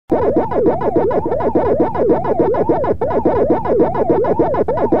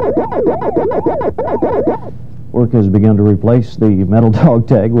Work has begun to replace the metal dog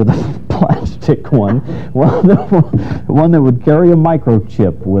tag with a plastic one, one that would carry a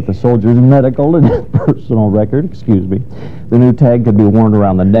microchip with a soldier's medical and personal record. Excuse me. The new tag could be worn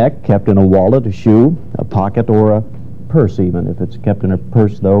around the neck, kept in a wallet, a shoe, a pocket, or a purse even. If it's kept in a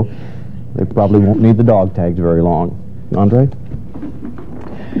purse, though, they probably won't need the dog tags very long. Andre?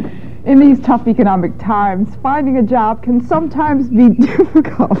 In these tough economic times, finding a job can sometimes be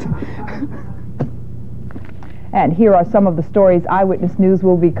difficult. And here are some of the stories Eyewitness News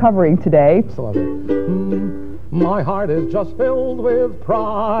will be covering today. My heart is just filled with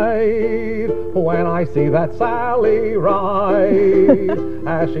pride when I see that Sally ride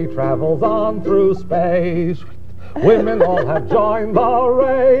as she travels on through space. Women all have joined the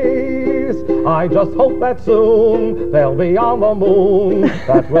race. I just hope that soon they'll be on the moon.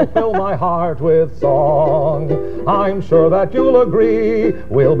 That will fill my heart with song. I'm sure that you'll agree,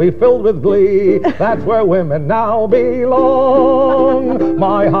 we'll be filled with glee. That's where women now belong.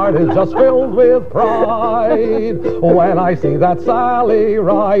 My heart is just filled with pride when I see that Sally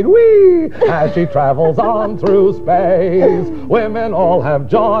ride, wee, as she travels on through space. Women all have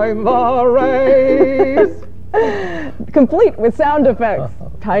joined the race. Complete with sound effects.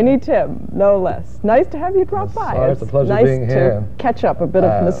 Tiny Tim, no less. Nice to have you drop by. It's a pleasure nice being here. To catch up a bit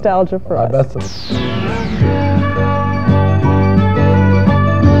of nostalgia for us.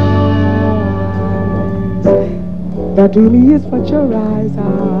 That to me is what your eyes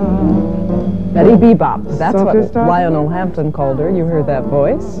are. Betty Bebop. That's what Lionel Hampton called her. You heard that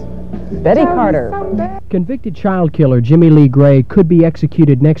voice. Betty Carter. Convicted child killer Jimmy Lee Gray could be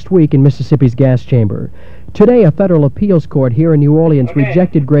executed next week in Mississippi's gas chamber. Today, a federal appeals court here in New Orleans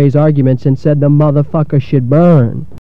rejected Gray's arguments and said the motherfucker should burn.